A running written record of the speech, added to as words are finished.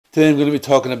Today I'm going to be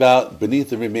talking about Beneath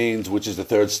the Remains, which is the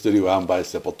third studio album by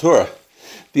Sepultura.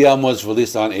 The album was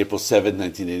released on April 7,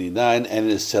 1989, and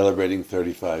it is celebrating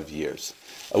 35 years.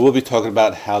 I will be talking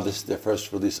about how this is their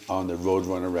first release on the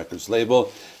Roadrunner Records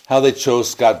label, how they chose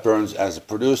Scott Burns as a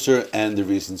producer, and the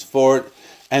reasons for it.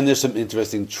 And there's some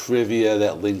interesting trivia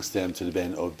that links them to the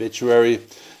band Obituary.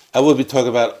 I will be talking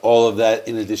about all of that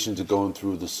in addition to going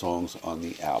through the songs on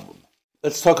the album.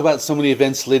 Let's talk about some of the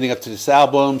events leading up to this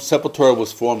album. Sepultura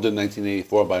was formed in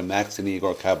 1984 by Max and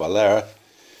Igor Cavalera.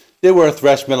 They were a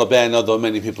thrash metal band, although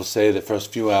many people say the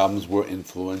first few albums were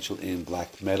influential in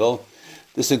black metal.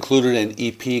 This included an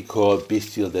EP called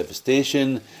Bestial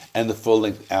Devastation and the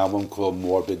full-length album called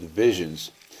Morbid Visions.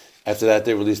 After that,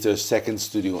 they released their second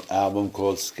studio album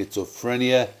called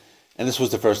Schizophrenia, and this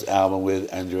was the first album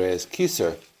with Andreas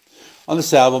Kisser. On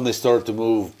this album, they started to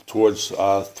move towards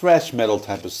thrash metal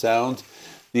type of sound.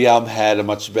 The album had a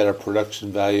much better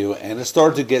production value, and it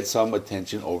started to get some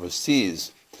attention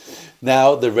overseas.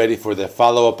 Now they're ready for their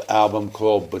follow-up album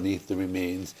called Beneath the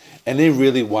Remains, and they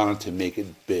really wanted to make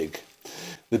it big.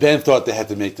 The band thought they had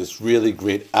to make this really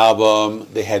great album.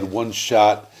 They had one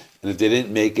shot, and if they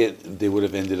didn't make it, they would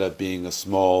have ended up being a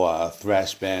small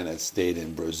thrash band that stayed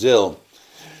in Brazil.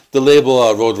 The label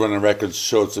Roadrunner Records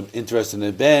showed some interest in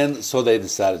the band, so they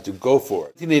decided to go for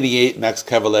it. In 1988, Max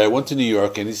Cavalera went to New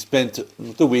York, and he spent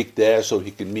the week there so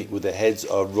he could meet with the heads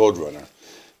of Roadrunner.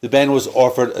 The band was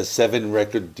offered a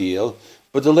 7-record deal,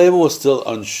 but the label was still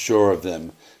unsure of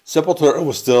them. Sepultura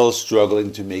was still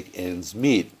struggling to make ends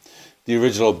meet. The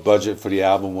original budget for the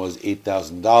album was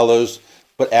 $8,000,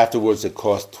 but afterwards it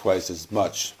cost twice as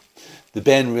much. The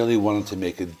band really wanted to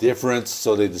make a difference,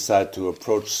 so they decided to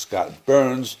approach Scott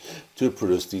Burns to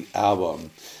produce the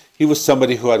album. He was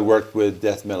somebody who had worked with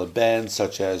death metal bands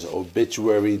such as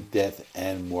Obituary, Death,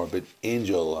 and Morbid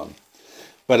Angel.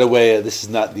 By the way, this is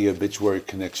not the Obituary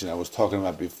connection I was talking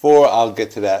about before. I'll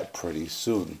get to that pretty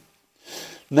soon.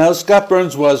 Now, Scott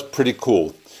Burns was pretty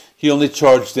cool. He only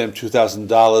charged them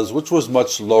 $2,000, which was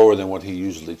much lower than what he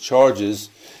usually charges,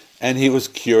 and he was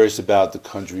curious about the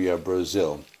country of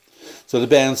Brazil. So the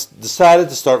band decided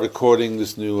to start recording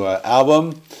this new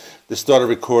album. They started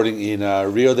recording in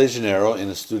Rio de Janeiro in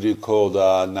a studio called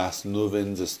Nas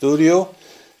Nuvens Studio.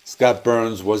 Scott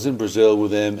Burns was in Brazil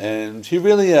with them, and he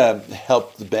really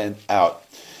helped the band out.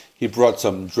 He brought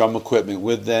some drum equipment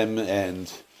with them,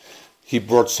 and he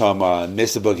brought some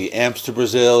Mesa Boogie amps to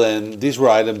Brazil, and these were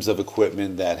items of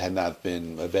equipment that had not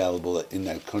been available in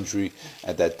that country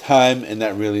at that time, and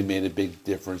that really made a big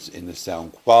difference in the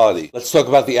sound quality. Let's talk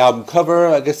about the album cover.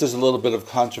 I guess there's a little bit of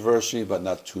controversy, but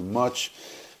not too much.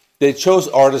 They chose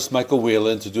artist Michael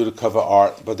Whelan to do the cover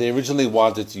art, but they originally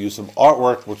wanted to use some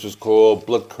artwork, which was called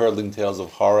Blood-Curdling Tales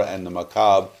of Horror and the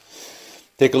Macabre.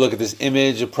 Take a look at this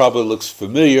image. It probably looks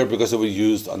familiar because it was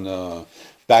used on the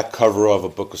back cover of a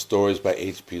book of stories by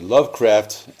H.P.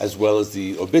 Lovecraft, as well as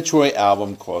the Obituary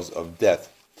album Cause of Death.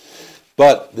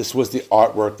 But this was the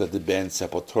artwork that the band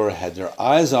Sepultura had their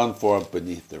eyes on for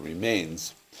Beneath the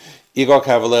Remains. Igor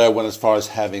Cavalera went as far as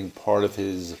having part of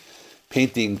his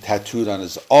painting tattooed on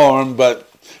his arm, but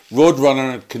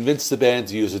Roadrunner convinced the band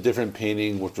to use a different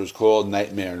painting, which was called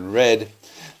Nightmare in Red.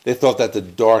 They thought that the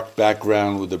dark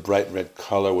background with the bright red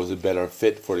color was a better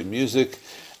fit for the music,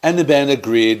 and the band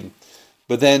agreed.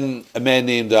 But then a man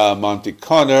named Monty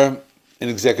Connor, an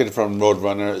executive from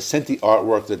Roadrunner, sent the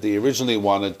artwork that they originally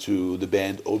wanted to the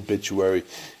band Obituary,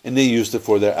 and they used it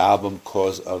for their album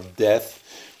Cause of Death,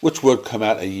 which would come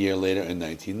out a year later in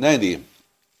 1990.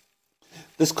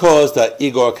 This caused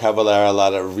Igor Cavalera a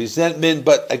lot of resentment,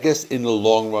 but I guess in the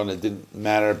long run it didn't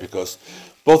matter because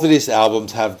both of these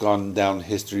albums have gone down in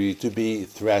history to be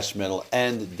thrash metal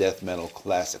and death metal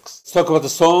classics. Let's talk about the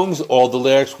songs. All the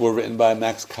lyrics were written by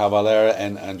Max Cavalera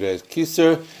and Andreas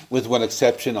Kisser, with one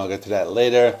exception. I'll get to that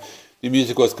later. The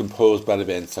music was composed by the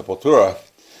band Sepultura.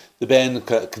 The band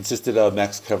consisted of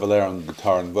Max Cavalera on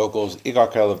guitar and vocals, Igor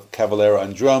Cavalera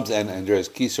on drums, and Andreas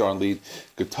Kisser on lead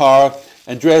guitar.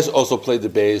 Andreas also played the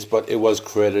bass, but it was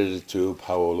credited to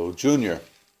Paolo Jr.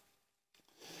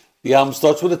 The album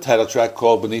starts with a title track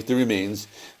called Beneath the Remains.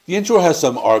 The intro has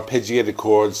some arpeggiated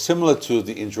chords similar to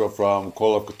the intro from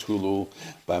Call of Cthulhu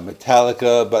by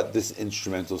Metallica, but this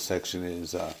instrumental section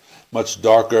is much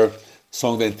darker. The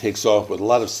song then takes off with a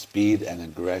lot of speed and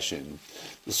aggression.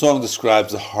 The song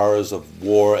describes the horrors of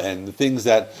war and the things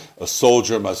that a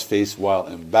soldier must face while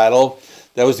in battle.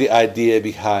 That was the idea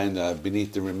behind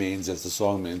Beneath the Remains, as the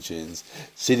song mentions.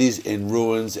 Cities in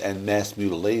ruins and mass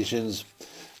mutilations.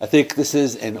 I think this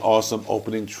is an awesome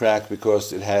opening track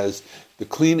because it has the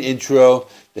clean intro,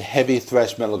 the heavy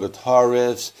thrash metal guitar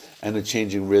riffs, and the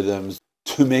changing rhythms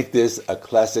to make this a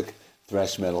classic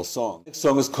thrash metal song. The next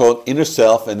song is called Inner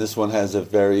Self, and this one has a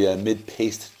very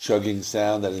mid-paced chugging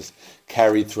sound that is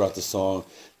carried throughout the song.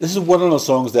 This is one of those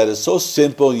songs that is so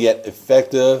simple yet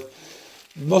effective.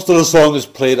 Most of the song is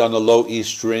played on the low E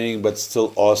string, but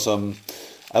still awesome.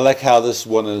 I like how this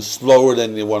one is slower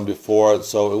than the one before,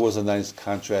 so it was a nice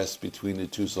contrast between the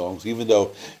two songs, even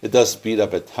though it does speed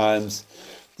up at times.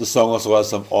 The song also has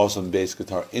some awesome bass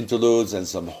guitar interludes and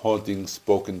some haunting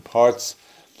spoken parts.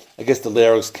 I guess the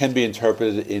lyrics can be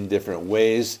interpreted in different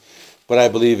ways, but I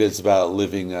believe it's about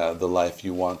living the life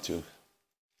you want to.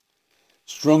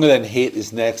 Stronger Than Hate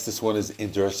is next. This one is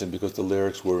interesting because the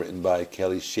lyrics were written by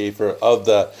Kelly Schaefer of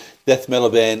the death metal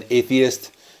band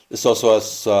Atheist. This also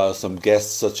has some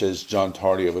guests such as John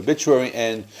Tardy of Obituary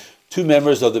and two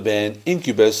members of the band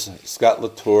Incubus, Scott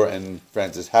Latour and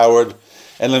Francis Howard.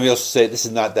 And let me also say, this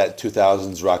is not that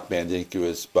 2000s rock band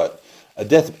Incubus, but a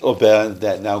death metal band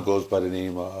that now goes by the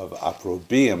name of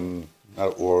Opprobrium,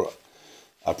 or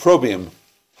Opprobrium,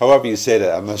 however you say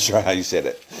that. I'm not sure how you say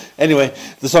that. Anyway,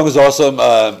 the song is awesome.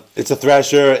 It's a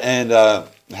thrasher and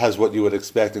has what you would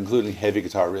expect, including heavy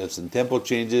guitar riffs and tempo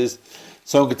changes.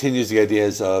 The song continues the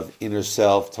ideas of inner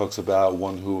self, talks about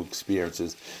one who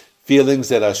experiences feelings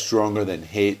that are stronger than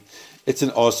hate. It's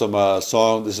an awesome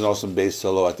song. There's an awesome bass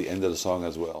solo at the end of the song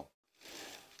as well.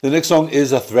 The next song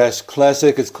is a thrash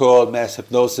classic. It's called Mass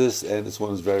Hypnosis, and this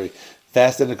one is very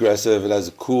fast and aggressive. It has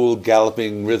a cool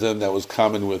galloping rhythm that was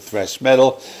common with thrash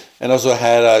metal, and also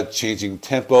had changing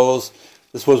tempos.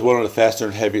 This was one of the faster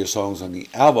and heavier songs on the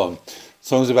album. The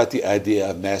song is about the idea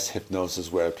of mass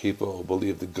hypnosis, where people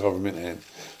believe the government and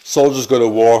soldiers go to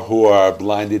war who are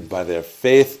blinded by their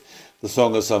faith. The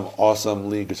song has some awesome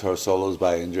lead guitar solos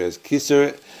by Andreas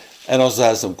Kisser, and also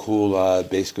has some cool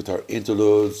bass guitar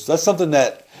interludes. That's something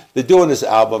that they do on this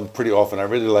album pretty often. I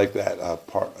really like that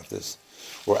part of this,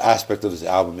 or aspect of this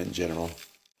album in general.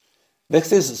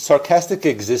 Next is Sarcastic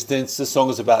Existence. This song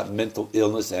is about mental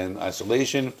illness and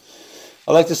isolation.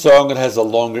 I like the song. It has a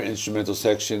longer instrumental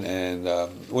section, and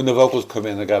when the vocals come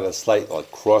in, I got a slight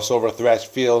crossover thrash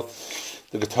feel.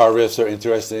 The guitar riffs are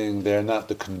interesting. They're not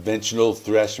the conventional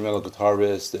thrash metal guitar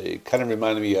riffs. They kind of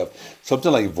remind me of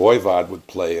something like Voivod would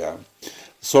play. The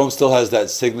song still has that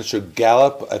signature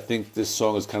gallop. I think this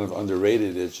song is kind of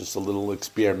underrated. It's just a little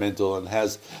experimental and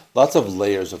has lots of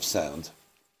layers of sound.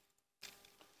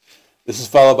 This is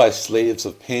followed by Slaves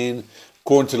of Pain.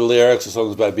 According to the lyrics, the song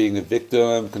is about being a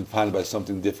victim, confined by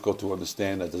something difficult to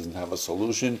understand that doesn't have a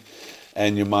solution,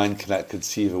 and your mind cannot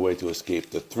conceive a way to escape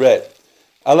the threat.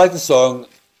 I like the song.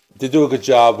 They do a good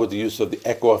job with the use of the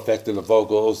echo effect in the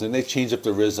vocals, and they change up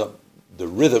the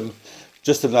rhythm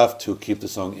just enough to keep the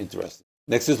song interesting.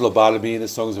 Next is Lobotomy, and the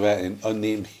song is about an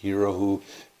unnamed hero who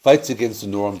fights against the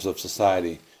norms of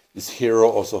society. This hero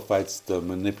also fights the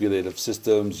manipulative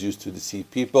systems used to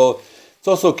deceive people. It's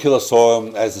also a killer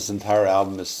song, as this entire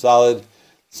album is solid.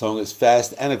 The song is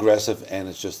fast and aggressive, and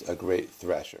it's just a great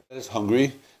thrasher. That is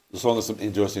Hungry. The song has some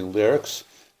interesting lyrics.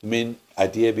 The main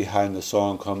idea behind the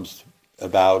song comes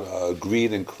about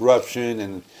greed and corruption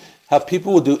and how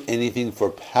people will do anything for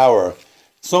power.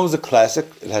 The song is a classic.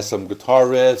 It has some guitar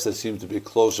riffs that seem to be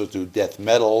closer to death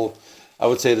metal. I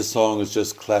would say the song is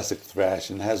just classic thrash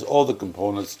and has all the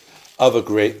components of a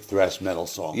great thrash metal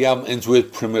song. The album ends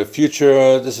with Primitive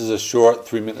Future. This is a short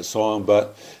 3-minute song,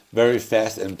 but very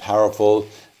fast and powerful.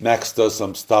 Max does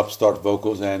some stop-start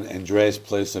vocals, and Andreas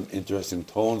plays some interesting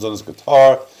tones on his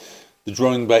guitar. The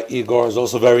drumming by Igor is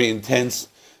also very intense.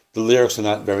 The lyrics are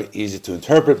not very easy to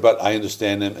interpret, but I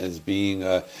understand them as being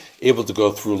able to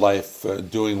go through life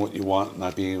doing what you want,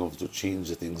 not being able to change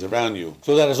the things around you.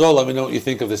 So that is all. Let me know what you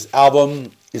think of this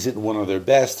album. Is it one of their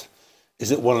best? Is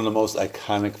it one of the most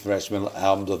iconic thrash metal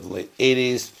albums of the late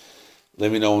 80s?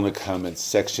 Let me know in the comments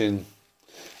section.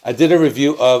 I did a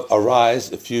review of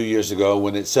Arise a few years ago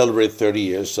when it celebrated 30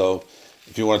 years, so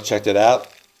if you want to check that out,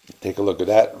 take a look at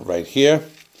that right here.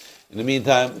 In the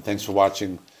meantime, thanks for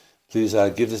watching. Please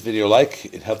give this video a like.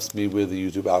 It helps me with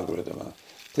the YouTube algorithm.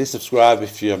 Please subscribe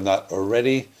if you have not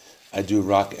already. I do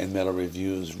rock and metal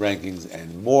reviews, rankings,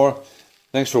 and more.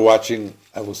 Thanks for watching.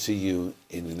 I will see you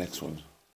in the next one.